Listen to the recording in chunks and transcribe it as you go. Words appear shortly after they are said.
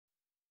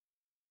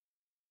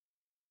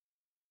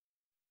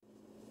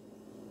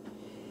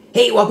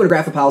Hey, welcome to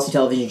Graphic Policy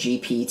Television,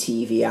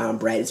 GPTV. I'm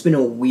Brett. It's been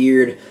a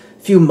weird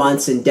few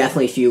months and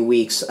definitely a few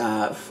weeks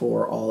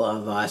for all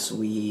of us.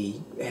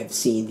 We have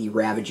seen the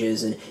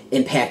ravages and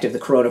impact of the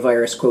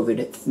coronavirus,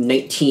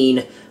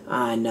 COVID-19,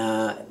 on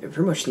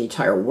pretty much the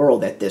entire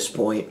world at this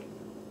point.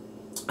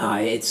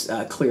 It's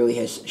clearly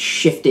has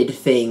shifted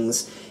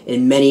things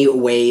in many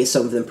ways,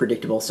 some of them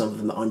predictable, some of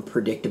them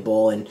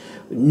unpredictable, and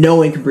no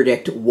one can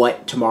predict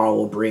what tomorrow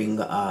will bring,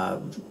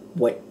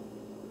 what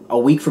a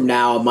week from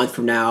now, a month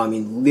from now, I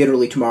mean,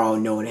 literally tomorrow,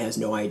 no one has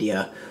no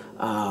idea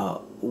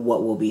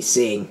what we'll be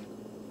seeing.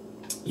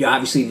 Yeah,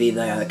 obviously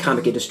the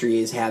comic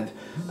industries have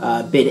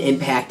been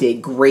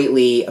impacted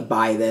greatly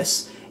by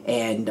this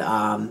and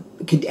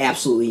could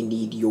absolutely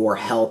need your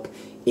help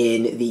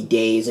in the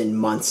days and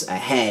months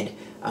ahead.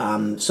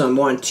 So I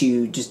want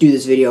to just do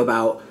this video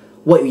about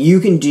what you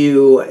can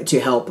do to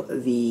help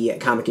the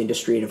comic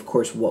industry and, of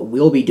course, what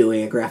we'll be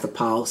doing at Graphic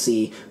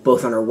Policy,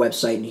 both on our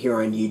website and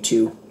here on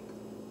YouTube.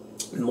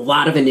 A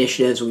lot of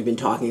initiatives. We've been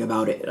talking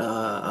about it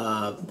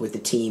with the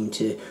team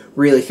to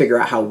really figure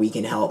out how we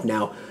can help.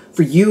 Now,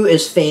 for you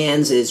as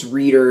fans, as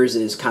readers,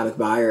 as comic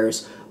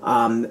buyers,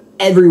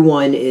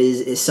 everyone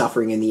is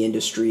suffering in the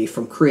industry,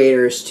 from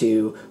creators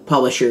to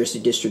publishers to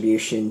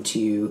distribution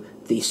to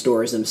the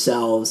stores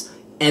themselves.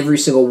 Every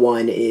single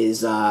one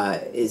is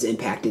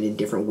impacted in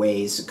different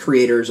ways.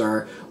 Creators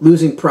are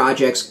losing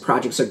projects.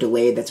 Projects are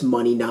delayed. That's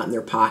money not in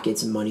their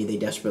pockets and money they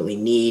desperately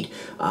need.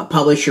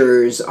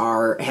 Publishers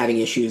are having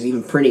issues,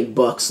 even printing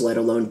books, let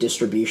alone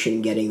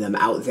distribution, getting them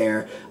out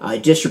there.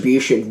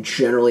 Distribution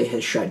generally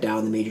has shut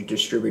down. The major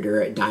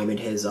distributor at Diamond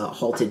has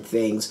halted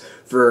things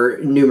for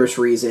numerous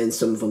reasons,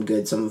 some of them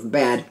good, some of them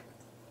bad.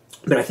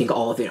 But I think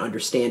all of it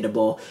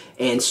understandable.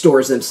 And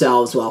stores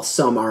themselves, while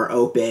some are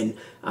open,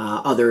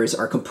 others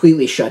are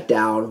completely shut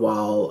down,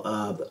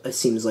 while it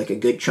seems like a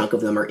good chunk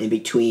of them are in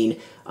between,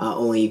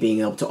 only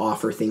being able to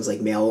offer things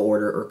like mail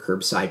order or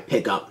curbside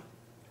pickup.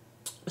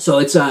 So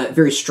it's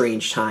very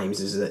strange times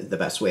is the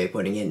best way of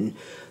putting it. And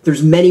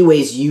there's many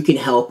ways you can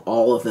help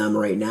all of them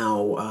right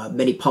now.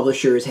 Many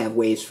publishers have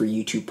ways for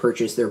you to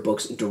purchase their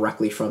books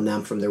directly from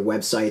them, from their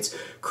websites.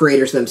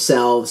 Creators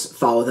themselves,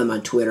 follow them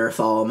on Twitter,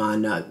 follow them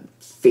on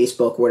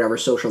Facebook, whatever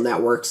social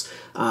networks.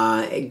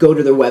 Go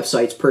to their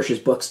websites, purchase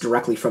books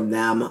directly from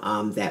them.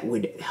 That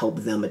would help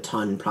them a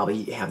ton,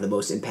 probably have the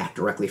most impact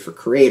directly for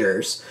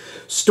creators.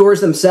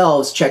 Stores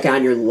themselves, check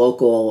out your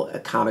local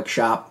comic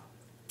shop.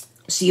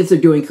 See if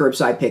they're doing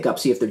curbside pickup,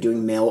 see if they're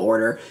doing mail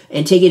order,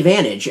 and take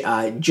advantage.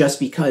 Just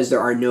because there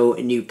are no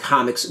new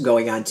comics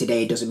going on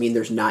today doesn't mean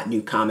there's not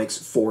new comics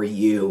for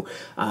you.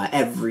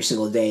 Every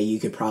single day you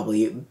could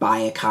probably buy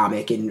a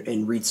comic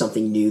and read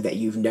something new that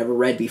you've never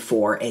read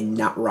before and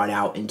not run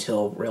out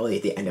until really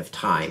at the end of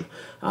time.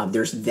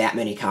 There's that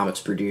many comics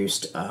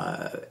produced,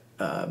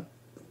 and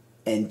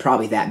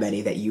probably that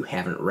many that you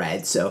haven't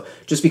read. So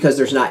just because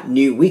there's not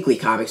new weekly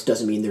comics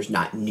doesn't mean there's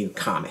not new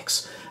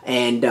comics.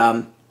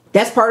 And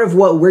that's part of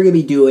what we're going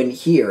to be doing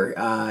here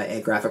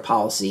at Graphic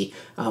Policy.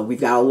 We've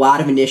got a lot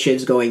of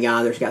initiatives going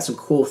on. There's got some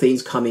cool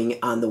things coming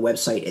on the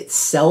website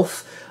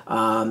itself.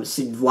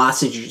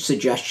 Lots of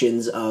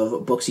suggestions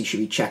of books you should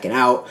be checking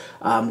out.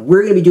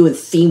 We're going to be doing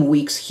theme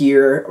weeks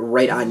here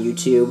right on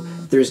YouTube.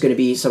 There's going to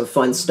be some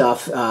fun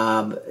stuff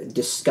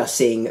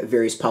discussing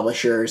various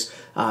publishers,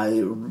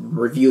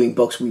 reviewing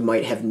books we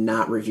might have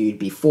not reviewed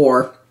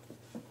before,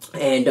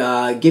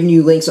 and giving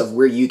you links of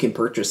where you can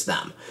purchase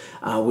them.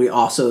 We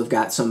also have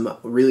got some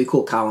really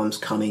cool columns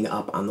coming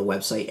up on the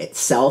website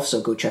itself, so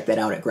go check that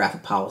out at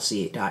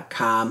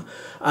graphicpolicy.com.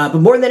 But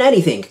more than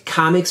anything,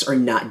 comics are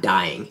not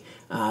dying.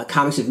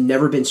 Comics have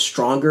never been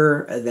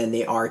stronger than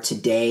they are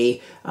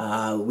today.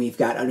 We've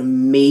got an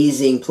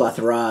amazing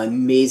plethora,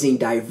 amazing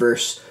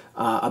diverse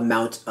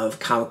amount of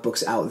comic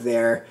books out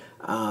there.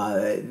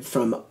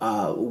 From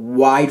a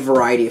wide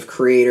variety of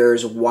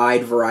creators,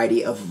 wide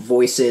variety of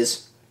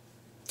voices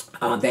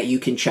that you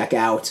can check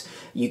out.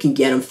 You can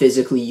get them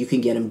physically, you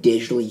can get them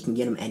digitally, you can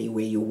get them any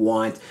way you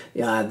want.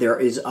 There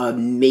is an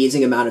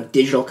amazing amount of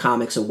digital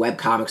comics and web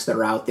comics that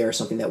are out there,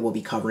 something that we'll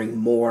be covering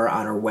more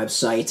on our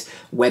website.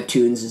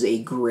 Webtoons is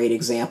a great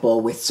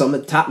example with some of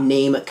the top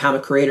name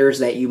comic creators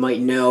that you might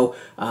know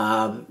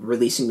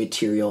releasing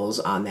materials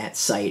on that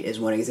site is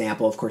one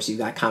example. Of course, you've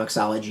got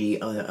Comixology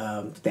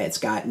that's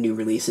got new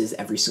releases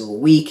every single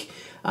week.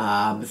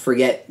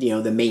 Forget,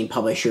 the main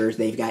publishers.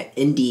 They've got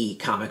indie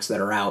comics that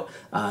are out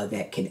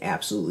that can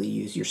absolutely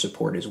use your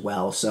support as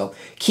well. So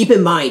keep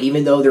in mind,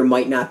 even though there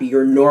might not be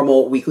your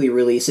normal weekly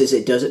releases,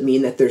 it doesn't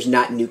mean that there's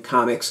not new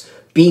comics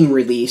being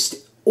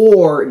released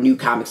or new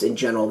comics in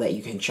general that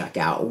you can check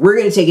out. We're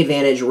going to take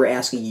advantage. We're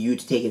asking you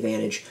to take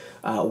advantage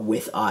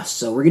with us.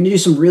 So we're going to do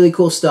some really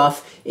cool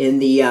stuff in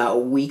the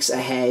weeks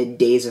ahead,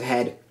 days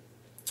ahead.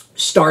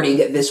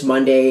 Starting this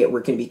Monday, we're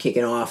going to be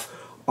kicking off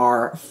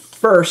our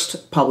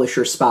first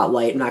publisher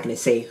spotlight. I'm not going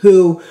to say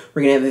who.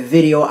 We're going to have a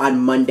video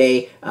on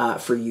Monday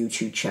for you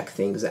to check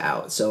things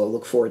out. So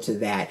look forward to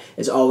that.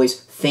 As always,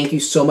 thank you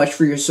so much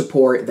for your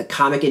support. The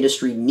comic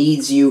industry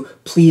needs you.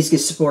 Please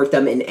support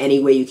them in any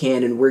way you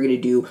can, and we're going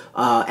to do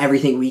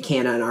everything we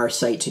can on our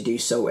site to do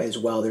so as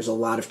well. There's a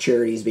lot of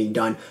charities being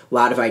done, a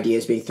lot of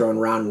ideas being thrown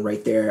around, and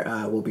right there,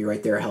 we'll be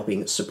right there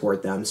helping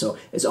support them. So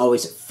as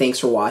always, thanks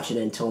for watching.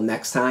 Until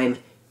next time,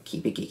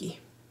 keep it geeky.